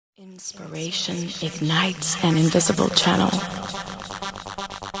Inspiration ignites an invisible channel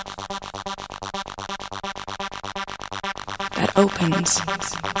that opens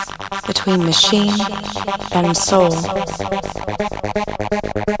between machine and soul.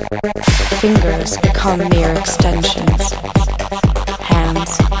 Fingers become mere extensions,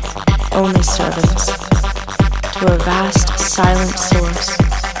 hands only servants to a vast silent source,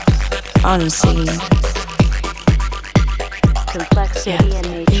 unseen. Complexity and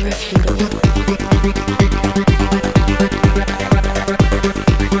nature. Irrefutable.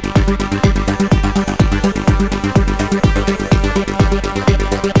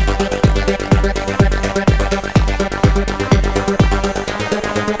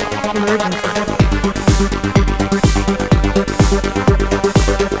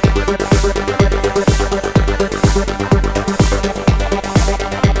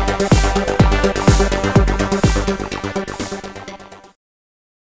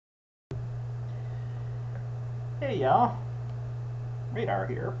 Hey y'all, Radar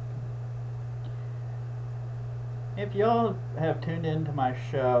here. If y'all have tuned into my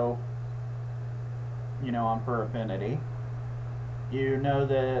show, on Per Affinity, you know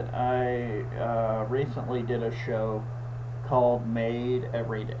that I recently did a show called Made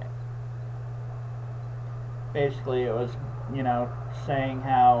Every Day. Basically, it was, saying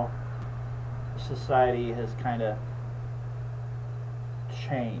how society has kind of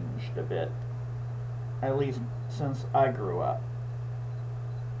changed a bit, at least since I grew up.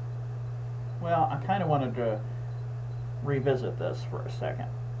 Well, I kind of wanted to revisit this for a second.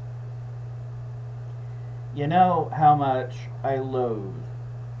 You know how much I loathe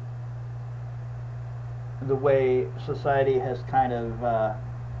the way society has kind of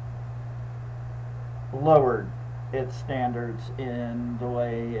lowered its standards in the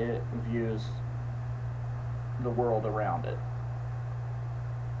way it views the world around it.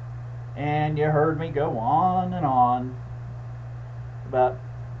 And you heard me go on and on about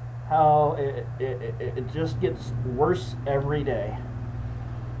how it just gets worse every day.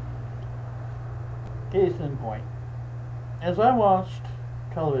 Case in point, as I watched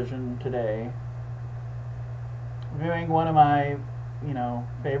television today, viewing one of my,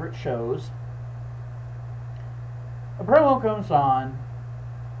 favorite shows, a promo comes on,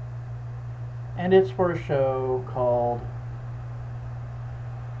 and it's for a show called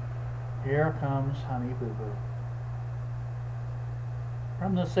Here Comes Honey Boo Boo,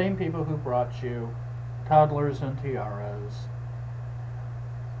 from the same people who brought you Toddlers and Tiaras,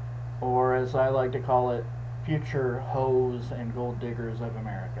 or as I like to call it, Future Hoes and Gold Diggers of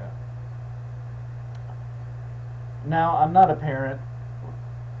America. Now, I'm not a parent,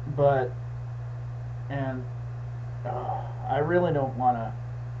 but, I really don't want to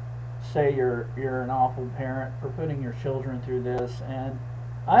say you're an awful parent for putting your children through this, and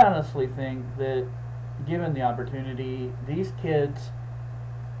I honestly think that, given the opportunity, these kids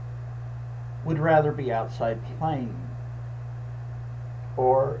would rather be outside playing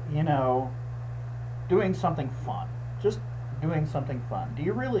or, doing something fun. Just doing something fun. Do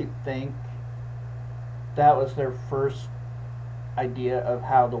you really think that was their first idea of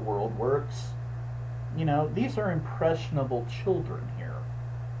how the world works? These are impressionable children here.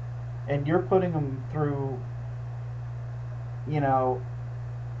 And you're putting them through,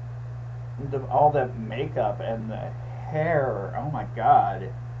 all that makeup and the hair. Oh my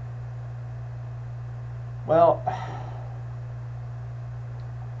God. Well,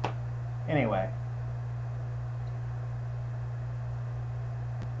 anyway,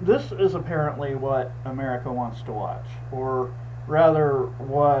 this is apparently what America wants to watch, or rather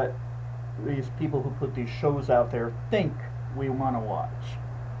what these people who put these shows out there think we want to watch.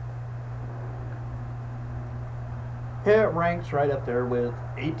 It ranks right up there with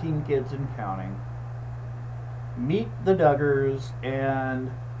 18 Kids and Counting, Meet the Duggars,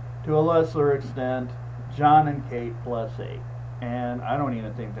 and to a lesser extent, John and Kate Plus 8. And I don't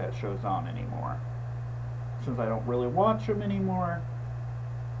even think that show's on anymore, since I don't really watch them anymore,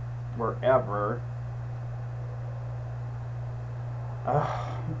 or ever.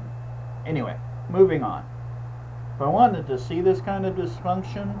 Anyway, moving on. If I wanted to see this kind of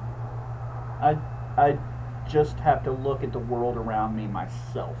dysfunction, I just have to look at the world around me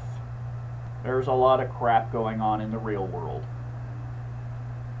myself. There's a lot of crap going on in the real world.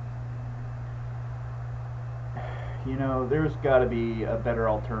 There's got to be a better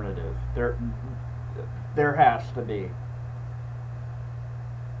alternative. There has to be.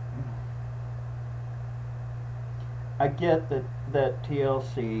 I get that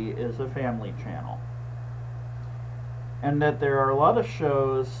TLC is a family channel, and that there are a lot of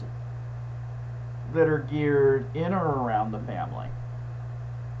shows that are geared in or around the family.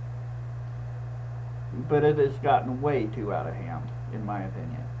 but it has gotten way too out of hand, in my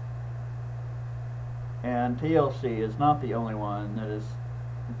opinion. And TLC is not the only one that is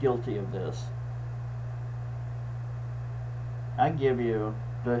guilty of this. I give you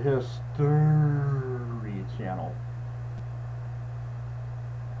the History Channel.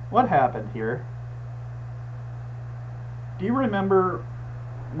 What happened here? Do you remember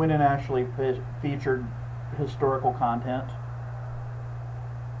when it actually featured historical content?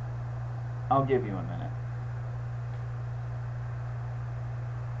 I'll give you a minute.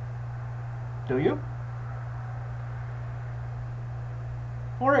 Do you?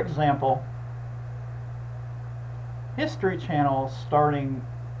 For example, History Channel started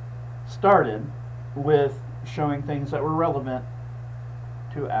with showing things that were relevant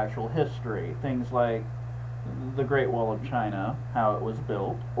to actual history. Things like the Great Wall of China, how it was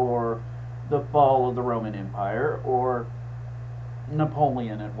built, or the fall of the Roman Empire, or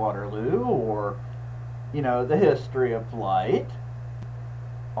Napoleon at Waterloo, or, you know, the history of flight.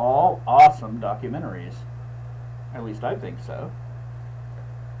 All awesome documentaries. At least I think so.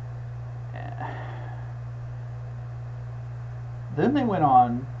 Then they went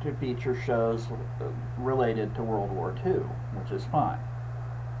on to feature shows related to World War II, which is fine.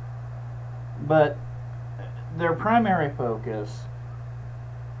 But their primary focus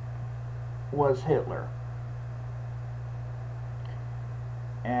was Hitler.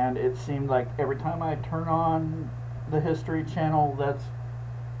 And it seemed like every time I turn on the History Channel, that's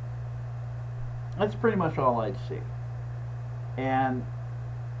pretty much all I'd see. And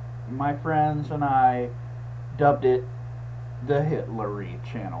my friends and I dubbed it the Hitlery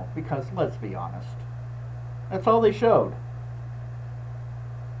Channel, because let's be honest, that's all they showed.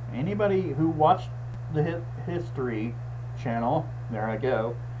 Anybody who watched the History Channel, there I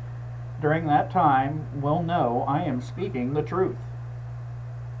go, during that time will know I am speaking the truth.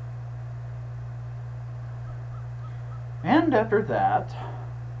 And after that,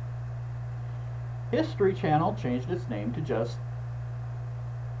 History Channel changed its name to just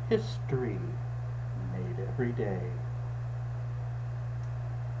History Made Every Day.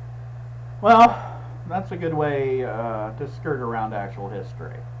 Well, that's a good way to skirt around actual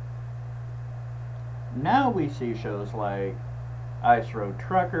history. Now we see shows like Ice Road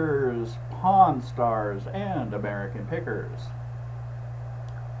Truckers, Pawn Stars, and American Pickers.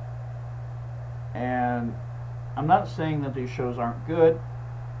 And I'm not saying that these shows aren't good,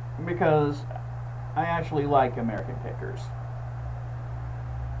 because I actually like American Pickers.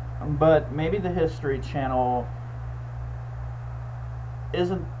 But maybe the History Channel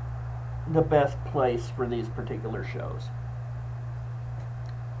isn't the best place for these particular shows.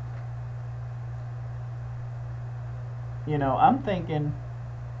 You know, I'm thinking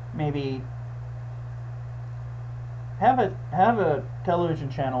maybe have a television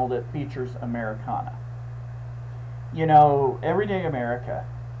channel that features Americana. You know, Everyday America,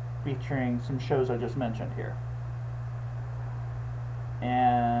 featuring some shows I just mentioned here.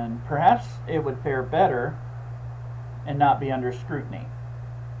 And perhaps it would fare better and not be under scrutiny.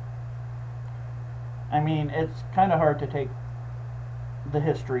 I mean, it's kind of hard to take the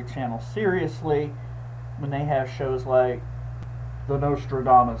History Channel seriously when they have shows like The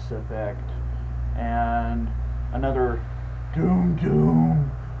Nostradamus Effect and another Doom,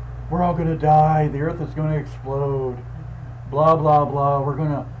 we're all gonna die, the earth is gonna explode, blah blah blah,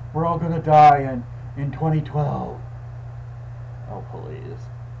 we're all gonna die in 2012. Oh please.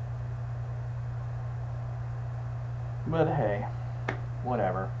 But hey,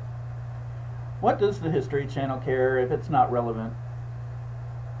 whatever. What does the History Channel care if it's not relevant?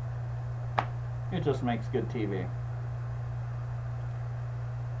 It just makes good TV.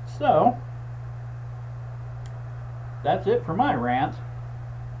 So, that's it for my rant.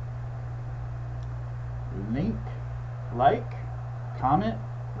 Link, like, comment,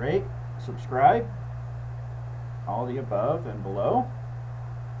 rate, subscribe, all the above and below.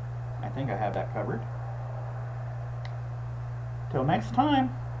 I think I have that covered. Till next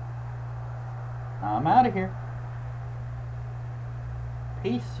time, I'm out of here.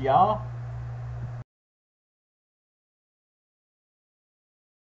 Peace, y'all.